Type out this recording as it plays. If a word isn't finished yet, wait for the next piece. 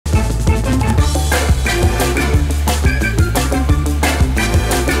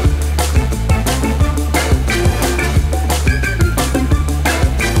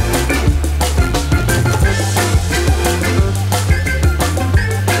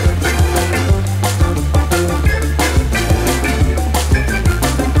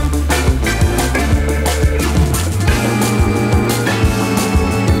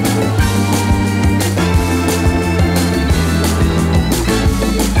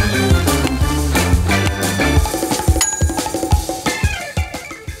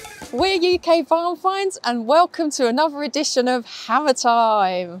UK Barn Finds and welcome to another edition of Hammer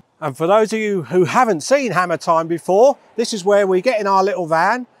Time. And for those of you who haven't seen Hammer Time before, this is where we get in our little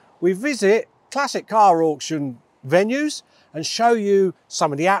van, we visit classic car auction venues and show you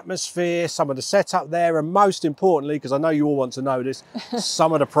some of the atmosphere, some of the setup there, and most importantly, because I know you all want to know this,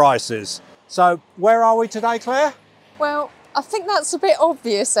 some of the prices. So where are we today, Claire? Well, I think that's a bit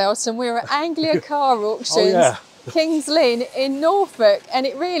obvious, Elton. We're at Anglia Car Auctions, Oh, yeah. Kings Lynn in Norfolk, and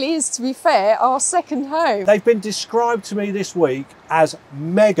it really is, to be fair, our second home. They've been described to me this week as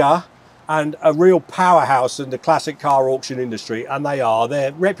mega and a real powerhouse in the classic car auction industry, and they are.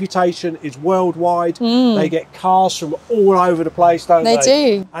 Their reputation is worldwide. They get cars from all over the place, don't they?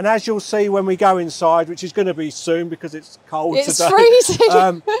 They do. And as you'll see when we go inside, which is going to be soon because it's cold It's today.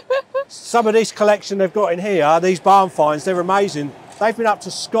 freezing. Some of this collection they've got in here, these barn finds, they're amazing. They've been up to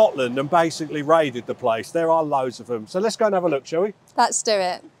Scotland and basically raided the place. There are loads of them. So let's go and have a look, shall we? Let's do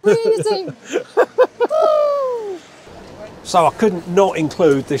it. Freezing. So I couldn't not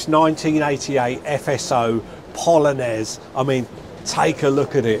include this 1988 FSO Polonaise. I mean, take a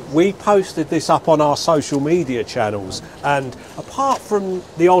look at it. We posted this up on our social media channels, and apart from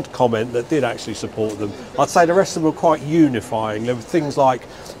the odd comment that did actually support them, I'd say the rest of them were quite unifying. There were things like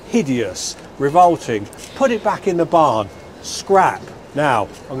hideous, revolting, put it back in the barn, scrap. Now,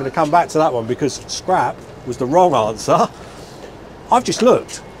 I'm going to come back to that one because scrap was the wrong answer. I've just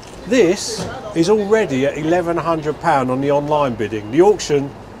looked. This is already at £1,100 on the online bidding. The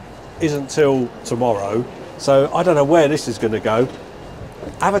auction isn't till tomorrow, so I don't know where this is going to go.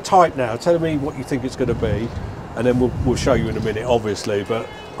 Have a type now, tell me what you think it's going to be, and then we'll show you in a minute, obviously, but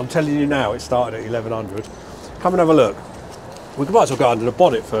I'm telling you now, it started at 1,100. Come and have a look. We might as well go under the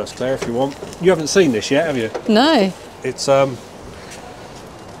bonnet first, Claire, if you want. You haven't seen this yet, have you? No. It's an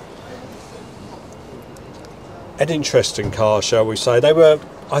interesting car, shall we say. They were,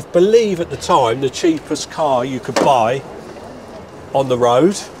 I believe at the time, the cheapest car you could buy on the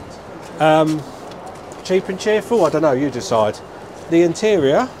road. Cheap and cheerful? I don't know, you decide. The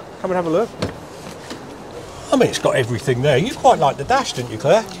interior, come and have a look. I mean, it's got everything there. You quite liked the dash, didn't you,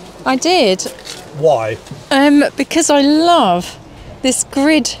 Claire? I did. Why? Because I love this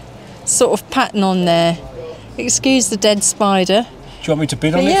grid sort of pattern on there. Excuse the dead spider. Do you want me to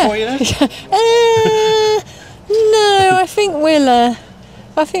bid on it for you then? No, I think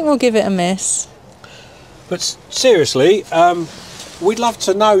we'll give it a miss. But seriously, we'd love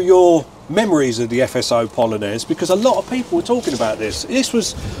to know your memories of the FSO Polonaise, because a lot of people were talking about this. This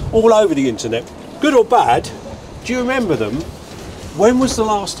was all over the internet. Good or bad, do you remember them? When was the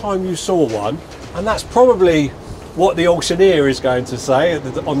last time you saw one? And that's probably what the auctioneer is going to say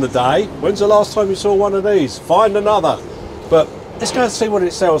on the day. When's the last time you saw one of these? Find another. But let's go and see what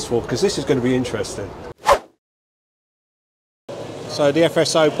it sells for, because this is going to be interesting. So the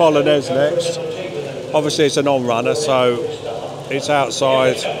FSO Polonaise next. Obviously it's an on-runner, so it's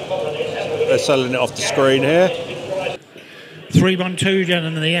outside. They're selling it off the screen here. 312,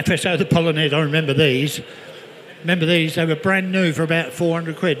 gentlemen, the FSO, the Polonaise. I remember these. Remember these? They were brand new for about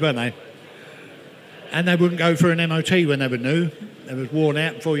 400 quid, weren't they? And they wouldn't go for an MOT when they were new. They was worn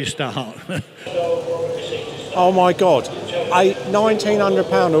out before you start. Oh my God,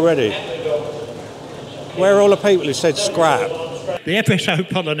 £1,900 already. Where are all the people who said scrap? The FSO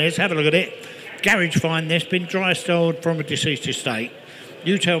Polonaise, have a look at it. Garage find this, been dry stored from a deceased estate.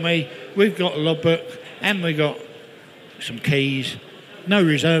 You tell me, we've got a logbook and we've got some keys. No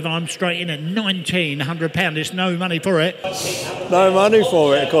reserve, I'm straight in at £1,900. There's no money for it. No money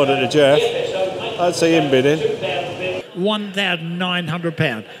for it, according to Jeff. I'd see him bidding.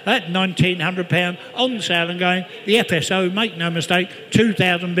 £1,900. At £1,900 on sale and going. The FSO, make no mistake,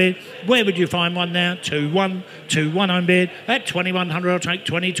 2,000 bid. Where would you find one now? 2,1 on bid. At 2,100, I'll take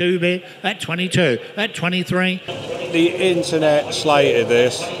 22 bid. At 22, at 23. The internet slated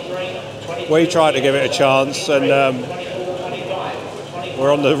this. We tried to give it a chance, and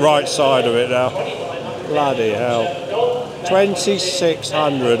we're on the right side of it now. Bloody hell.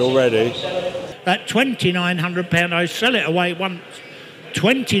 2,600 already. At £2,900, I sell it away once.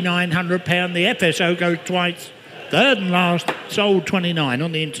 £2,900, the FSO goes twice. Third and last, sold 29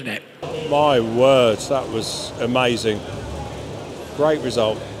 on the internet. My words, that was amazing. Great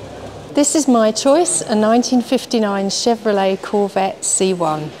result. This is my choice, a 1959 Chevrolet Corvette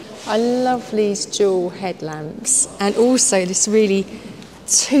C1. I love these dual headlamps and also this really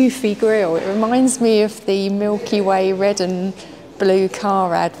toothy grille. It reminds me of the Milky Way red and blue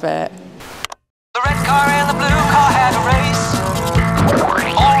car advert. The red car and the blue car had a race.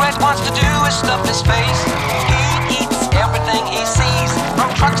 All Red wants to do is stuff his face. He eats everything he sees,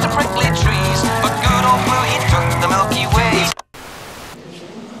 from trucks to prickly trees. But good old blue, he took the Milky Way.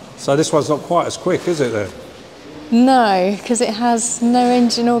 So this one's not quite as quick, is it then? No, because it has no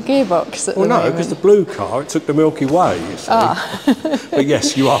engine or gearbox at the moment. Well, no, because the blue car, it took the Milky Way, you see. But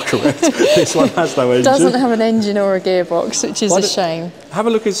yes, you are correct. This one has no engine. Doesn't have an engine or a gearbox, which is a shame. Have a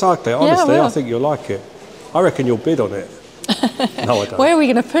look inside there. Honestly, I think you'll like it. I reckon you'll bid on it. No, I don't. Where are we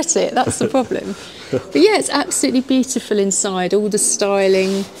going to put it? That's the problem. But yeah, it's absolutely beautiful inside. All the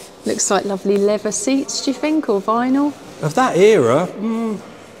styling. Looks like lovely leather seats, do you think, or vinyl? Of that era,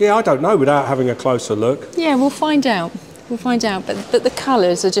 yeah, I don't know without having a closer look. Yeah, we'll find out. We'll find out. But the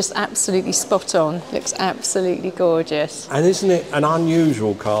colours are just absolutely spot on. Looks absolutely gorgeous. And isn't it an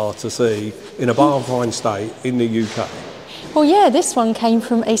unusual car to see in a barn find state in the UK? Well, yeah, this one came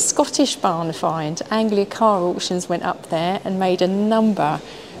from a Scottish barn find. Anglia Car Auctions went up there and made a number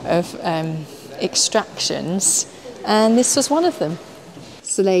of extractions, and this was one of them.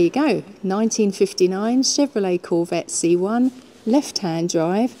 So there you go, 1959 Chevrolet Corvette C1, left-hand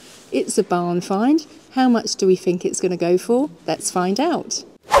drive. It's a barn find. How much do we think it's going to go for? Let's find out.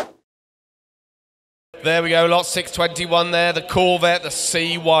 There we go, lot 621 there, the Corvette, the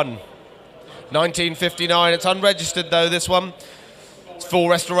C1. 1959, it's unregistered though, this one. It's full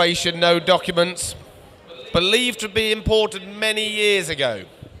restoration, no documents. Believed to be imported many years ago.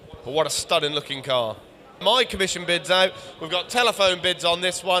 But what a stunning looking car. My commission bid's out. We've got telephone bids on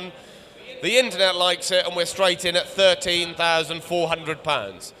this one. The internet likes it, and we're straight in at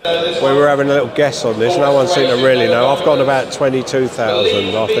 £13,400. We were having a little guess on this. No one seemed to really know. I've gone about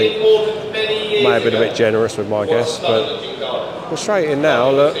 22,000. I think may have been a bit generous with my guess, but we're straight in now.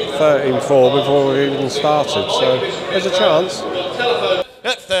 Look, 13,400 before we've even started. So there's a chance.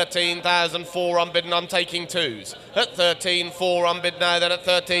 At 13,400 I'm bidding, I'm taking twos. At 13,400 I'm bid now, then at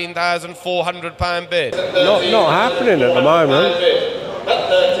 £13,400 bid. Not happening at the moment. At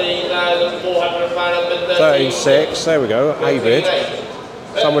 £13,400 I'm bid. 13,600, there we go, a bid.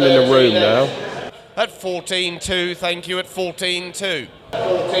 Someone in the room now. At 14,200, thank you, at 14,200.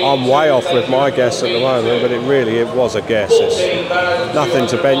 I'm way off with my guess at the moment, but it was a guess. It's nothing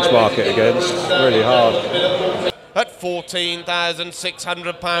to benchmark it against, it's really hard. At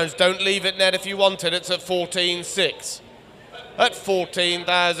 £14,600. Don't leave it, Ned, if you want it. It's at 14,600. At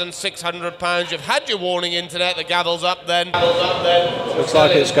 £14,600. You've had your warning, internet. The gavel's up then. Looks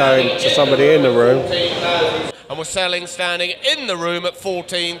like it's going to somebody in the room. And we're selling standing in the room at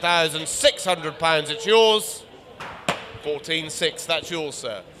 £14,600. It's yours. 14,600. That's yours,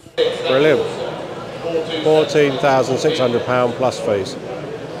 sir. Brilliant. £14,600 plus fees.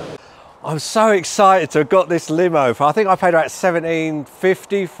 I'm so excited to have got this limo. I think I paid about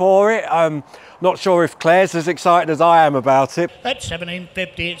 $17.50 for it. I'm not sure if Claire's as excited as I am about it. That's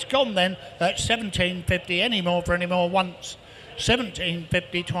 $17.50. It's gone then. That's $17.50. Any more for any more once.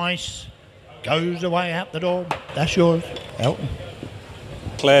 $17.50 twice. Goes away out the door. That's yours, Elton.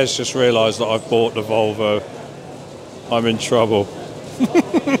 Claire's just realised that I've bought the Volvo. I'm in trouble.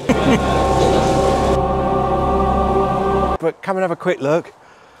 But come and have a quick look.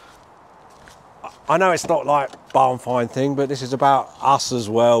 I know it's not like barn find thing, but this is about us as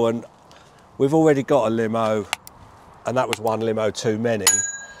well, and we've already got a limo, and that was one limo too many.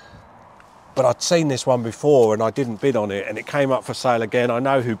 But I'd seen this one before and I didn't bid on it, and it came up for sale again. I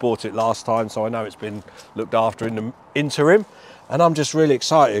know who bought it last time, so I know it's been looked after in the interim, and I'm just really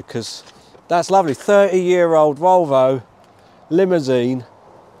excited because that's lovely. 30-year-old Volvo limousine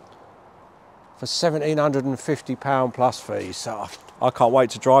for £1,750 plus fees. So I can't wait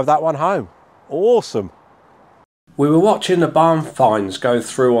to drive that one home. Awesome. We were watching the barn finds go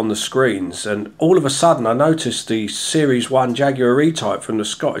through on the screens, and all of a sudden I noticed the Series 1 Jaguar E-Type from the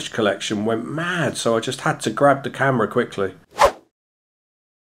Scottish collection went mad, so I just had to grab the camera quickly.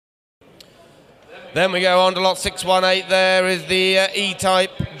 Then we go on to lot 618. There is the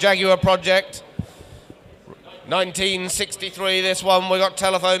E-Type Jaguar project. 1963 this one. We got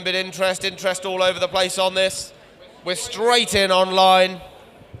telephone bid interest all over the place on this. We're straight in online.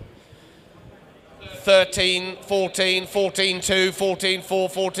 13, 14, 14, 2, 14, 4,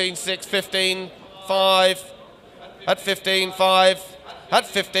 14, 6, 15, 5, at 15, 5, at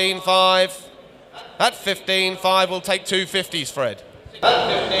 15, 5, at 15, 5, we'll take 250s, Fred.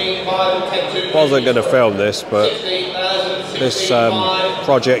 At 15, 5, we'll take 250s. Wasn't going to film this, but this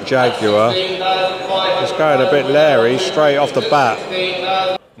Project Jaguar is going a bit leery straight off the bat.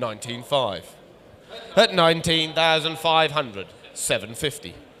 19.5. At 19,500,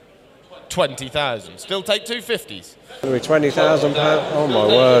 750. 20,000. Still take 250s. It'll be £20,000. Oh my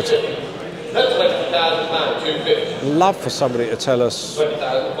word! Love for somebody to tell us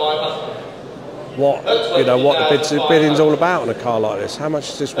what the bidding's all about on a car like this. How much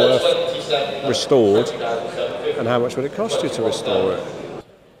is this worth restored, and how much would it cost you to restore it?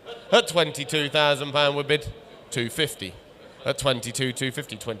 At £22,000 we bid 250. At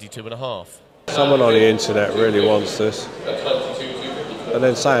 22,250, 22 and a half. Someone on the internet really wants this. And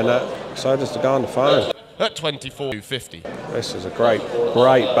then saying that, so does the guy on the phone. At 24,250. This is a great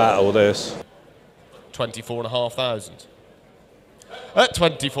battle, this. 24,500. At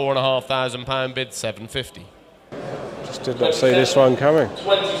 £24,500 bid 750. Just did not see this one coming.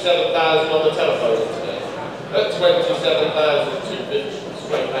 27,000 on the telephone today. At 27,250.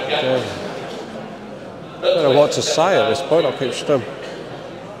 Straight back at Yeah. I don't know what to say at this point. I pitched them.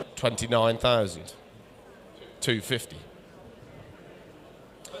 29,250.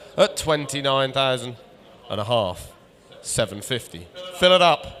 At 29,000 and a half, 750. Fill it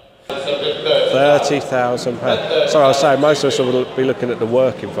up. £30,000. Sorry, I was saying most of us will be looking at the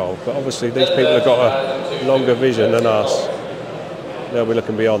work involved, but obviously these people have got a longer vision than us. They'll be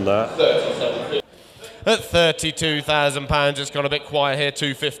looking beyond that. At £32,000, it's gone a bit quiet here.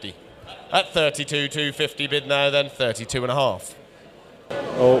 250. At 32,250 bid now, then 32 and a half.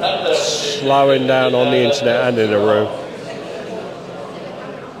 Oh, slowing down on the internet and in the room.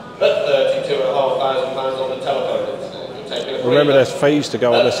 At £32,500 on the telephone. Remember, there's fees to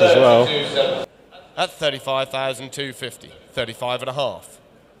go on this as well. At 35,250, 35 and a half.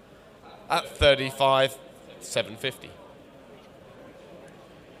 At 35,750.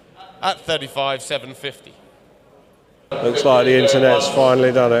 At 35,750. Looks like the internet's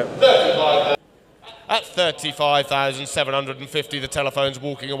finally done it. At 35,750, the telephone's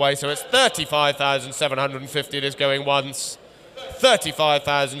walking away, so it's 35,750. It is going once.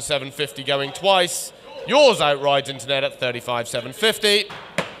 35,750 going twice. Yours outright internet at 35,750.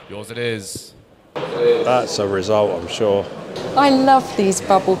 Yours it is. That's a result, I'm sure. I love these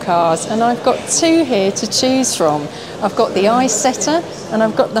bubble cars, and I've got two here to choose from. I've got the eye setter and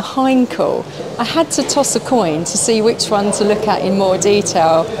I've got the Heinkel. I had to toss a coin to see which one to look at in more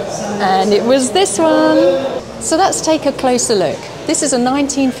detail, and it was this one. So let's take a closer look. This is a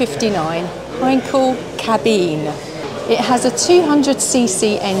 1959 Heinkel cabine. It has a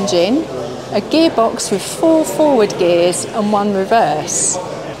 200cc engine, a gearbox with 4 forward gears and 1 reverse.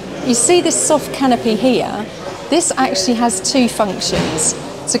 You see this soft canopy here? This actually has 2 functions.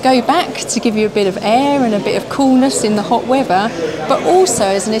 To go back to give you a bit of air and a bit of coolness in the hot weather, but also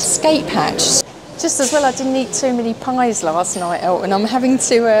as an escape hatch. Just as well I didn't eat too many pies last night, Elton. I'm having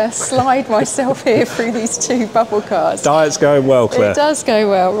to slide myself here through these 2 bubble cars. Diet's going well, Claire. It does go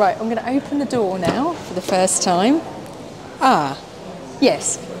well. Right, I'm going to open the door now for the first time. Ah,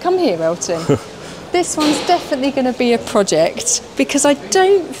 yes, come here, Elton. This one's definitely going to be a project because I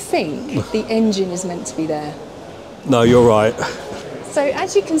don't think the engine is meant to be there. No, you're right. So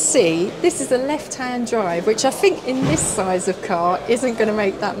as you can see, this is a left-hand drive, which I think in this size of car isn't going to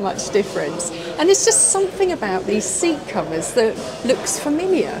make that much difference. And it's just something about these seat covers that looks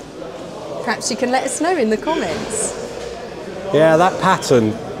familiar. Perhaps you can let us know in the comments. Yeah, that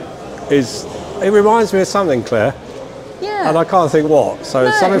pattern it reminds me of something, Claire. Yeah. And I can't think what. So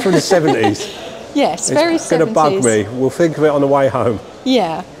it's something from the 70s. Yes, very 70s. It's going to bug me. We'll think of it on the way home.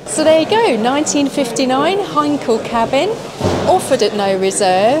 Yeah. So there you go, 1959 Heinkel cabin, offered at no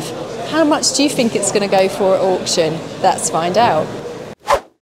reserve. How much do you think it's going to go for at auction? Let's find out.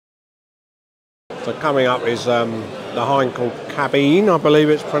 So coming up is the Heinkel cabine, I believe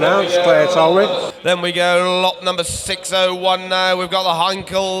it's pronounced. Claire told me. Then we go lot number 601 now. We've got the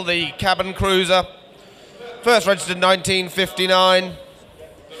Heinkel, the cabin cruiser. First registered 1959.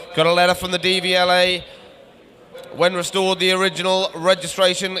 Got a letter from the DVLA. When restored, the original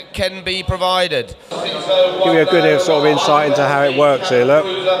registration can be provided. Give you a good sort of insight into how it works here, look.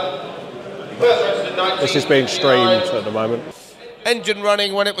 This is being streamed at the moment. Engine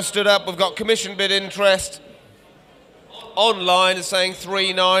running when it was stood up. We've got commission bid interest. Online is saying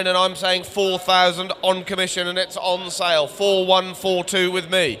 3,900 and I'm saying 4,000 on commission, and it's on sale. 4,142 with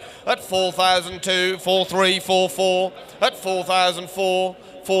me. At 4,002, 4,3, 4,4. At 4,004,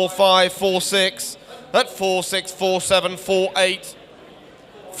 4,5, 4,6. At 4,6, 4,7, 4,8.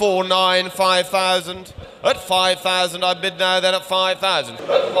 4,9, 5,000. At 5,000 I bid now, then at 5,000.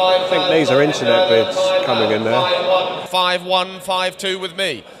 I think these are internet bids coming in there. 5,152 with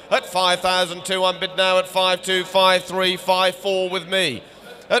me. At 5,002 I'm bid now at 5,2, 5,3, 5,4 with me.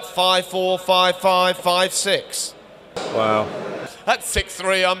 At 5,4, 5,5, 5,6. Wow. At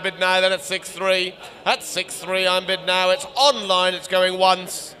 6,3 I'm bid now, then at 6,3. At 6,3 I'm bid now. It's online, it's going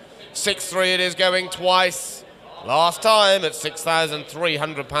once. 6,3 it is going twice. Last time at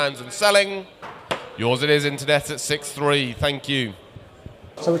 £6,300 and selling. Yours it is, internet at 6,3. Thank you.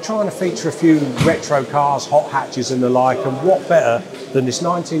 So we're trying to feature a few retro cars, hot hatches and the like, and what better than this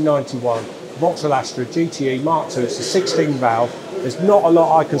 1991 Vauxhall Astra GTE Mark II. It's a 16 valve, There's not a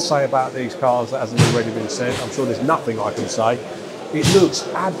lot I can say about these cars that hasn't already been said. I'm sure there's nothing I can say. It looks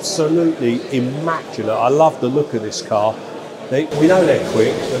absolutely immaculate. I love the look of this car. We know they're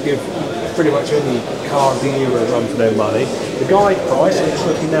quick. They'll give pretty much any car of the era a run for their money. The guide price, it's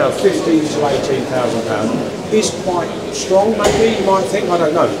looking now £15,000 to £18,000, is quite strong maybe, you might think, I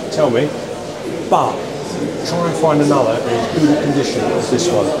don't know, tell me. But try and find another in as good condition as this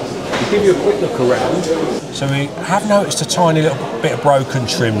one. We'll give you a quick look around. So we have noticed a tiny little bit of broken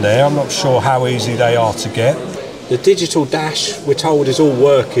trim there. I'm not sure how easy they are to get. The digital dash, we're told, is all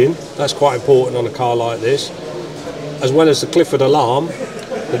working. That's quite important on a car like this. As well as the Clifford alarm,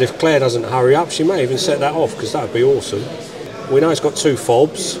 that if Claire doesn't hurry up, she may even set that off, because that would be awesome. We know it's got 2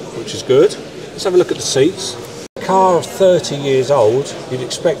 fobs, which is good. Let's have a look at the seats. A car of 30 years old, you'd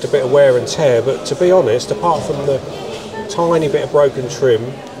expect a bit of wear and tear, but to be honest, apart from the tiny bit of broken trim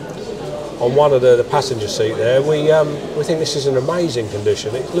on one of the passenger seat there, we think this is in amazing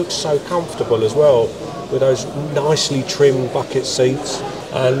condition. It looks so comfortable as well, with those nicely trimmed bucket seats.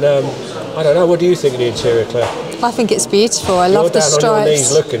 And I don't know, what do you think of the interior, Claire? I think it's beautiful. I love the stripes. You're down on your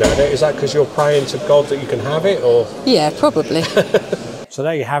knees looking at it. Is that because you're praying to God that you can have it, or? Yeah, probably. So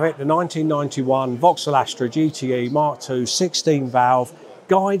there you have it, the 1991 Vauxhall Astra GTE Mark II 16 valve,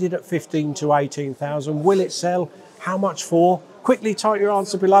 guided at 15 to 18,000. Will it sell? How much for? Quickly type your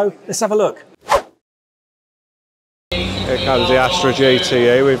answer below. Let's have a look. Here comes the Astra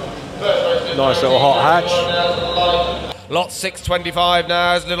GTE with nice little hot hatch. Lot 625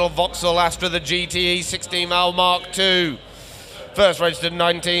 now is little Vauxhall Astra, the GTE 16 valve Mark II. First registered in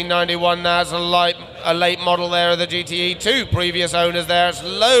 1991 now, it's a late model there of the GTE. 2 previous owners there, it's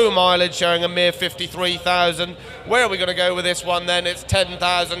low mileage showing a mere 53,000. Where are we going to go with this one then? It's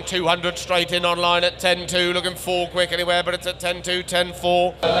 10,200 straight in online at 10.2, looking 4 quick anywhere, but it's at 10.2,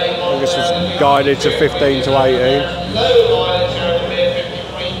 10.4. This was guided to 15 to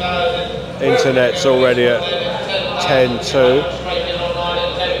 18. Internet's already at 10.2.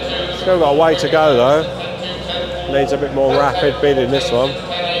 Still got a way to go though. Needs a bit more rapid bidding this one.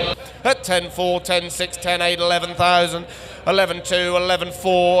 At 10.4, 10.6, 10.8, 11,000, 11.2,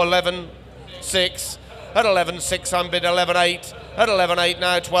 11.4, 11.6. At 11.6 unbid, 11.8. At 11.8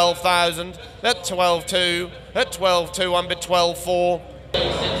 now, 12,000. At 12.2, at 12.2 unbid, 12.4.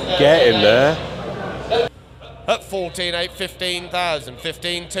 Get in there. At 14.8, 15,000,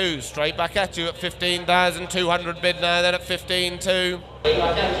 15.2, straight back at you at 15,200 bid now, then at 15.2.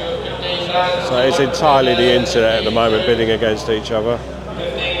 So it's entirely the internet at the moment bidding against each other.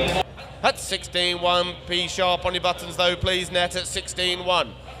 At 16.1, P sharp on your buttons though please, net at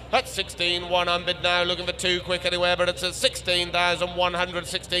 16.1. At 16.1 unbid now, looking for 2 quick anywhere, but it's at 16,100,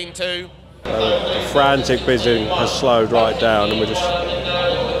 16.2. The frantic bidding has slowed right down, and we're just...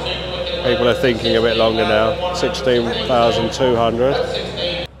 People are thinking a bit longer now. 16,200.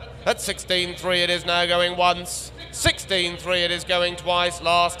 At 16.3 it is now going once. 16.3 it is going twice.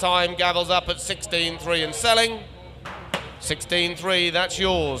 Last time Gavel's up at 16.3 and selling. 16.3, that's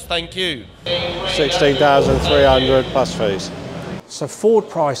yours. Thank you. 16,300 plus fees. So Ford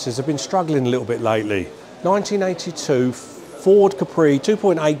prices have been struggling a little bit lately. 1982 Ford Capri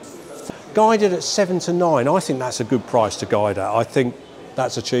 2.8 guided at 7 to 9. I think that's a good price to guide at. I think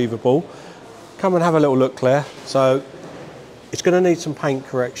that's achievable. Come and have a little look, Claire. So it's going to need some paint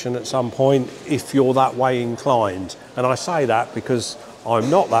correction at some point if you're that way inclined. And I say that because I'm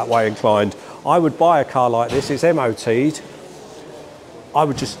not that way inclined. I would buy a car like this, it's MOT'd. I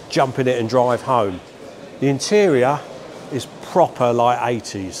would just jump in it and drive home. The interior is proper like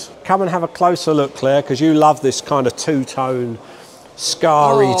 80s. Come and have a closer look, Claire, because you love this kind of two-tone,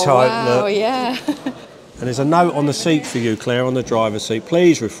 scarry type look. Oh, yeah. And there's a note on the seat for you, Claire, on the driver's seat.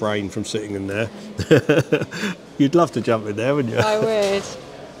 Please refrain from sitting in there. You'd love to jump in there, wouldn't you? I would.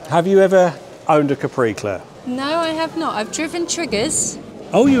 Have you ever owned a Capri, Claire? No, I have not. I've driven Triggers.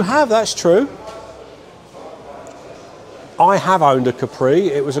 Oh, you have? That's true. I have owned a Capri.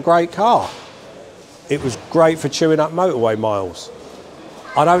 It was a great car. It was great for chewing up motorway miles.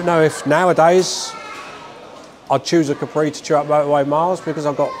 I don't know if nowadays I'd choose a Capri to chew up motorway miles because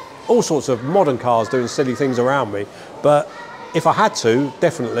I've got all sorts of modern cars doing silly things around me. But if I had to,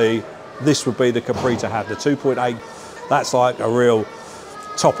 definitely this would be the Capri to have. The 2.8, that's like a real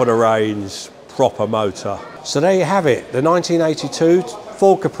top of the range, proper motor. So there you have it, the 1982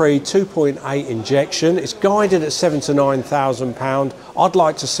 Ford Capri 2.8 injection. It's guided at £7,000 to £9,000. I'd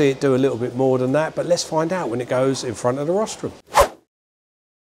like to see it do a little bit more than that, but let's find out when it goes in front of the rostrum.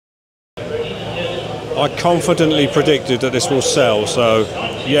 I confidently predicted that this will sell, so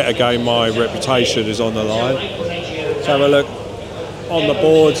yet again my reputation is on the line. Let's have a look on the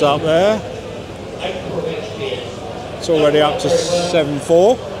boards up there. It's already up to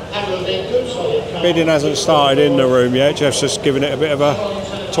 7.4. Bidding hasn't started in the room yet. Jeff's just giving it a bit of a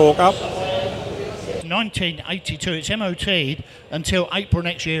talk up. 1982, it's MOT'd until April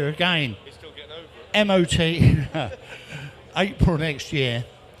next year again. He's still getting over it. MOT, April next year.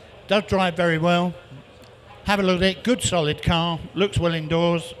 Does drive very well. Have a look at it. Good solid car. Looks well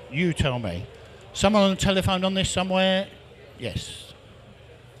indoors. You tell me. Someone on the telephone on this somewhere? Yes.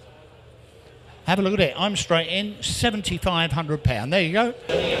 Have a look at it. I'm straight in. £7,500. There you go.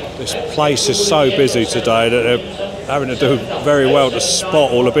 This place is so busy today that they're having to do very well to spot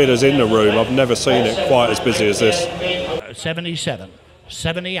all the bidders in the room. I've never seen it quite as busy as this. 77,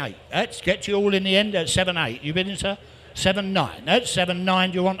 78. Let's get you all in the end at 7.8. You bidding, sir? 7.9. That's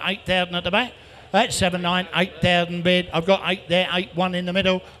 7.9. Do you want 8,000 at the back? That's 7.9, 8,000 bid. I've got 8 there, 8.1 in the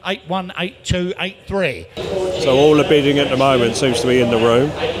middle, 8.1, 8.2, 8.3. So all the bidding at the moment seems to be in the room.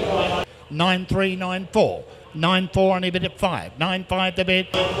 9.3, 9.4. 9.4 only bid at 5. 9.5 the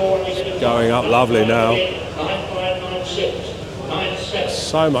bid. Going up lovely now.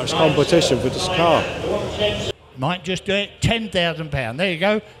 So much competition for this car. Might just do it. £10,000. There you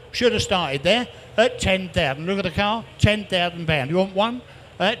go. Should have started there at 10,000. Look at the car. £10,000. You want one?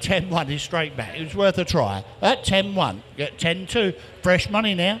 At 10.1 is straight back. It was worth a try. At 10.1, get 10.2. Fresh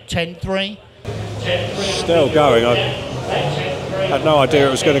money now. 10.3. Still going. I had no idea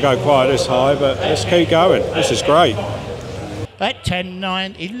it was going to go quite this high, but let's keep going. This is great. At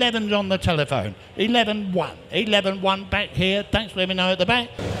 10.9, 11's on the telephone. 11.1. 11.1 back here. Thanks for letting me know at the back.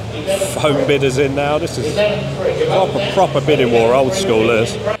 Phone bidders in now. This is proper bidding war, old school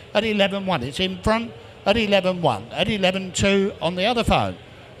this. At 11.1, it's in front. At 11.1. At 11.2 on the other phone.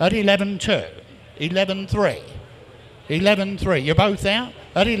 At 11.2. 11.3. 11.3. You're both out.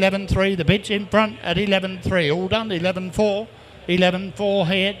 At 11.3, the bid's in front. At 11.3, all done. 11.4. 11.4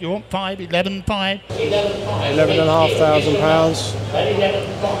 here. You want 5? 11.5.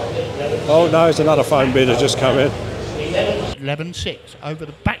 £11,500. Oh no, it's another phone bidder just come in. 11.6 over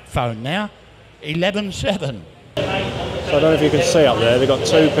the back phone now. 11.7. So I don't know if you can see up there, they've got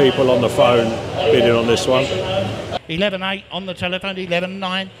 2 people on the phone bidding on this one. 11.8 on the telephone.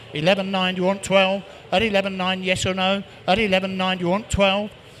 11.9. 11.9, you want 12? At 11.9, yes or no? At 11.9, you want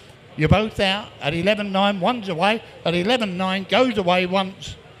 12? You're both out. At 11.9, one's away. At 11.9, goes away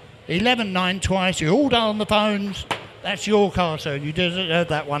once. 11.9 twice. You're all done on the phones. That's your car, sir. You deserve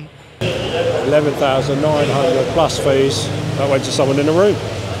that one. 11,900 plus fees. That went to someone in the room.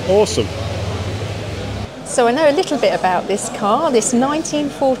 Awesome. So I know a little bit about this car, this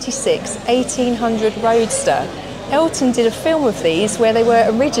 1946 1800 Roadster. Elton did a film of these where they were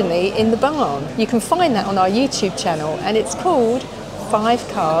originally in the barn. You can find that on our YouTube channel, and it's called 5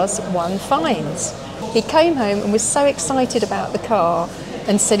 Cars, 1 Finds. He came home and was so excited about the car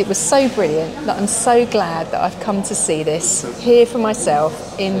and said it was so brilliant that I'm so glad that I've come to see this here for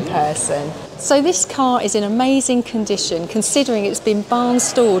myself in person. So this car is in amazing condition considering it's been barn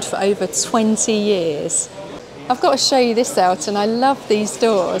stored for over 20 years. I've got to show you this, Elton. I love these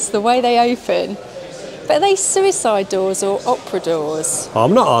doors, the way they open. But are they suicide doors or opera doors?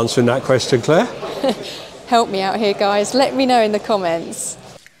 I'm not answering that question, Claire. Help me out here, guys. Let me know in the comments.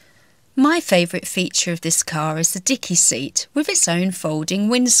 My favourite feature of this car is the dicky seat with its own folding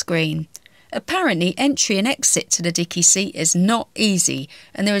windscreen. Apparently entry and exit to the dicky seat is not easy,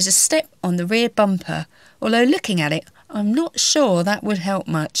 and there is a step on the rear bumper, although looking at it I'm not sure that would help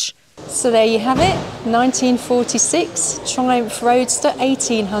much. So there you have it, 1946 Triumph Roadster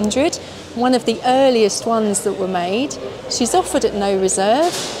 1800, one of the earliest ones that were made. She's offered at no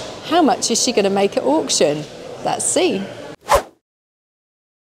reserve. How much is she going to make at auction? Let's see.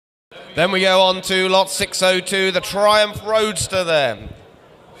 Then we go on to lot 602, the Triumph Roadster there.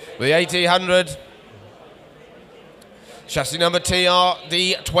 With the 1800. Chassis number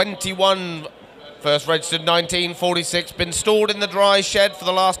TRD21. First registered 1946. Been stored in the dry shed for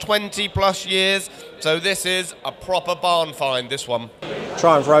the last 20 plus years. So this is a proper barn find, this one.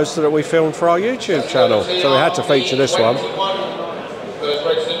 Triumph Roadster that we filmed for our YouTube channel. So we had to feature this one.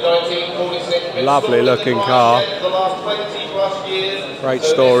 Lovely looking car. Great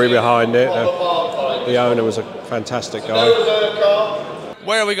story behind it. The owner was a fantastic guy.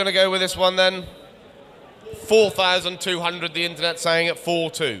 Where are we going to go with this one then? 4,200, the internet saying at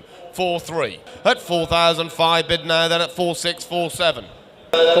 4.2. 4.3. At 4,005 bid now, then at 4.6, 4.7.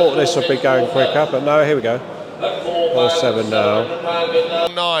 Thought this would be going quicker, but no, here we go. 4.7 now.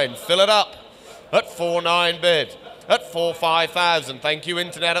 9, fill it up. At 4.9 bid. At 4,500. Thank you,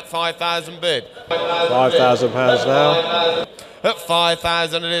 internet, at 5,000 bid. £5,000 now. At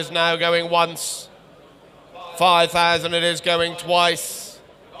 5,000 it is now going once. 5,000 it is going twice.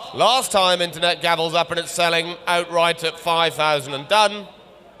 Last time internet gavels up and it's selling outright at 5,000 and done.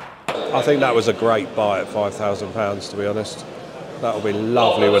 I think that was a great buy at £5,000, to be honest. That'll be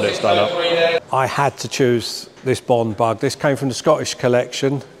lovely when it's done up. I had to choose this Bond Bug. This came from the Scottish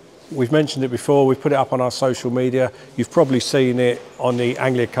collection. We've mentioned it before, we've put it up on our social media. You've probably seen it on the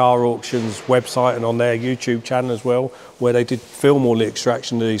Anglia Car Auctions website and on their YouTube channel as well, where they did film all the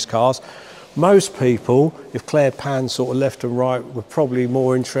extraction of these cars. Most people, if Claire pans sort of left and right, were probably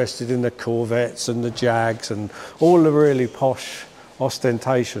more interested in the Corvettes and the Jags and all the really posh,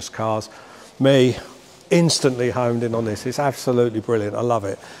 ostentatious cars. Me, instantly homed in on this. It's absolutely brilliant. I love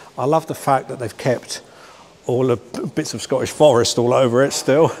it. I love the fact that they've kept all the bits of Scottish forest all over it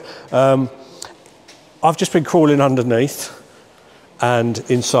still. I've just been crawling underneath and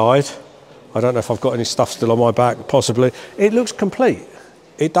inside. I don't know if I've got any stuff still on my back, possibly. It looks complete.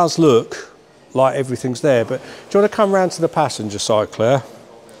 It does look like everything's there, but do you want to come round to the passenger side, Claire,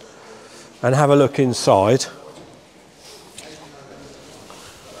 and have a look inside?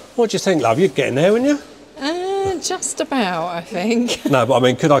 What do you think, love? You'd get in there, wouldn't you? Just about, I think. No, but I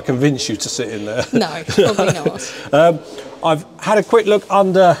mean, could I convince you to sit in there? No, probably not. I've had a quick look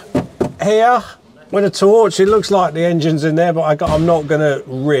under here with a torch. It looks like the engine's in there, but I'm not going to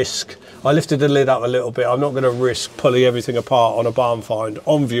risk. I lifted the lid up a little bit. I'm not going to risk pulling everything apart on a barn find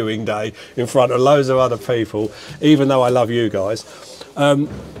on viewing day in front of loads of other people, even though I love you guys.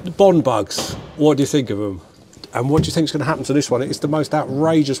 The Bond Bugs, what do you think of them? And what do you think is going to happen to this one? It's the most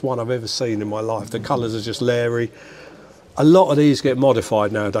outrageous one I've ever seen in my life. The colours are just leery. A lot of these get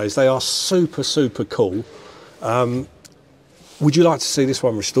modified nowadays. They are super, super cool. Would you like to see this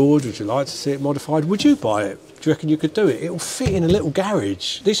one restored? Would you like to see it modified? Would you buy it? Do you reckon you could do it? It'll fit in a little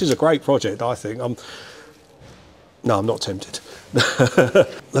garage. This is a great project, I think. No, I'm not tempted.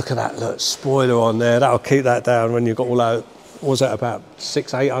 Look at that, look, spoiler on there. That'll keep that down when you've got all that. What was that, about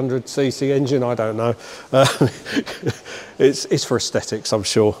 800 cc engine? I don't know. It's for aesthetics, I'm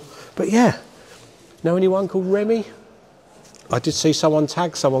sure. But yeah, know anyone called Remy? I did see someone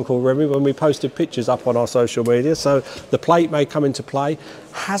tag someone called Remy when we posted pictures up on our social media, so the plate may come into play.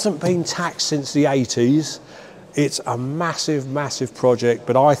 Hasn't been taxed since the 80s. It's a massive, massive project,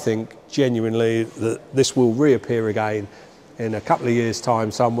 but I think genuinely that this will reappear again in a couple of years'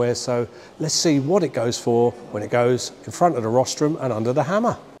 time somewhere, so let's see what it goes for when it goes in front of the rostrum and under the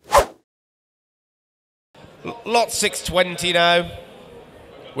hammer. Lot 620 now.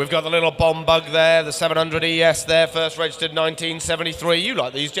 We've got the little Bond Bug there, the 700 ES there, first registered 1973. You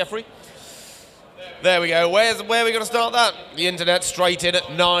like these, Jeffrey? There we go. Where are we going to start that? The internet straight in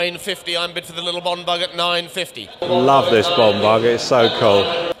at 950. I'm bid for the little Bond Bug at 950. Love this Bond Bug, it's so cool.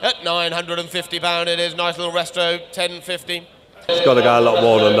 At £950 it is. Nice little resto, 1050. It's got to go a lot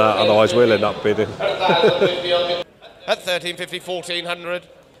more than that, otherwise we'll end up bidding. At 1350, 1400,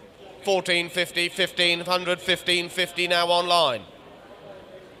 1450, 1500, 1550 now online.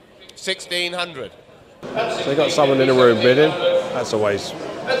 1600. So you got someone in the room bidding. That's always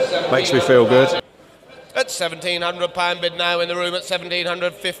makes me feel good. At £1,700 bid now in the room at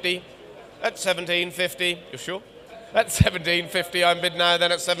 1750. At 1750, you sure? At 1750 I'm bid now,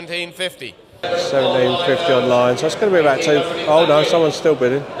 then at 1750. 1750 online, so it's going to be about two. Oh no, someone's still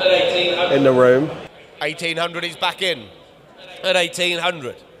bidding in the room. 1800 he's back in. At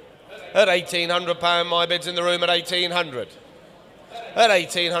 1800. At £1,800 my bid's in the room at 1800. At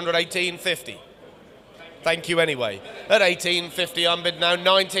 1800, 1850. Thank you anyway. At 1850 I'm bid now,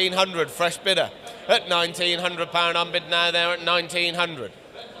 1900, fresh bidder. At £1,900 I'm bid now there at 1900.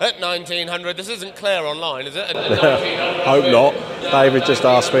 At 1900, this isn't Claire online, is it? Hope not. David just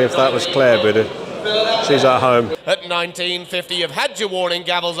asked me if that was Claire bidding. She's at home. At 1950, you've had your warning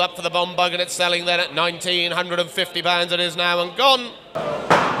gavels up for the Bond Bug and it's selling then at £1,950 it is now and gone.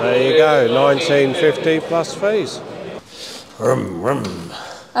 There you go, 1950 plus fees. Rum, rum.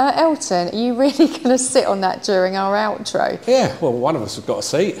 Elton, are you really going to sit on that during our outro? Yeah, well, one of us has got a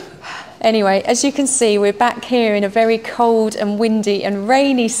seat. Anyway, as you can see, we're back here in a very cold and windy and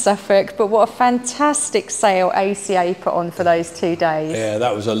rainy Suffolk, but what a fantastic sale ACA put on for those 2 days. Yeah,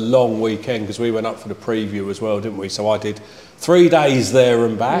 that was a long weekend because we went up for the preview as well, didn't we? So I did 3 days there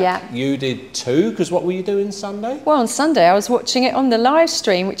and back. Yeah. You did 2, because what were you doing Sunday? Well, on Sunday I was watching it on the live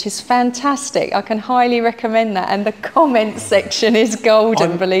stream, which is fantastic. I can highly recommend that, and the comments section is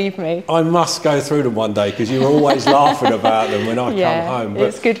golden, believe me. I must go through them one day because you were always laughing about them when I come home. But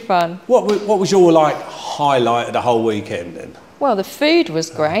it's good fun. What was your highlight of the whole weekend then? Well, the food was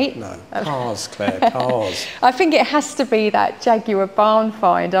great. No, cars, Claire, cars. I think it has to be that Jaguar barn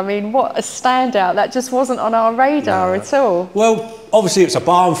find. I mean, what a standout. That just wasn't on our radar at all. Well, obviously it's a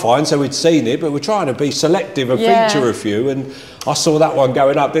barn find, so we'd seen it, but we're trying to be selective and feature a few. And I saw that one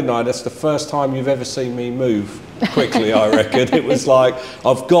going up, didn't I? That's the first time you've ever seen me move quickly, I reckon. It was like,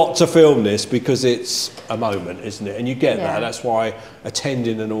 I've got to film this because it's a moment, isn't it? And you get that. That's why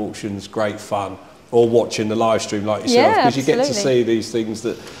attending an auction's great fun, or watching the live stream like yourself, because you get to see these things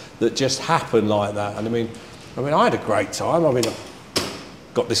that just happen like that. And I mean, I had a great time. I mean,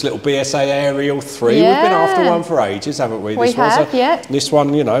 got this little BSA Aerial 3. We've been after one for ages, haven't we? We have, yeah. This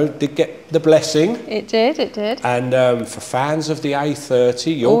one, you know, did get the blessing. It did, it did. And for fans of the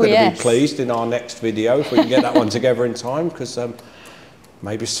A30, you're going to be pleased in our next video if we can get that one together in time, because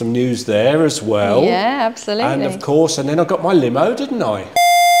maybe some news there as well. Yeah, absolutely. And of course, and then I got my limo, didn't I?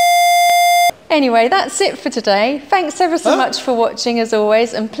 Anyway, that's it for today. Thanks ever so much for watching as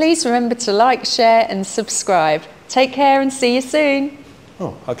always, and please remember to like, share and subscribe. Take care and see you soon.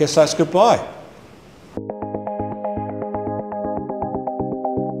 Oh, I guess that's goodbye.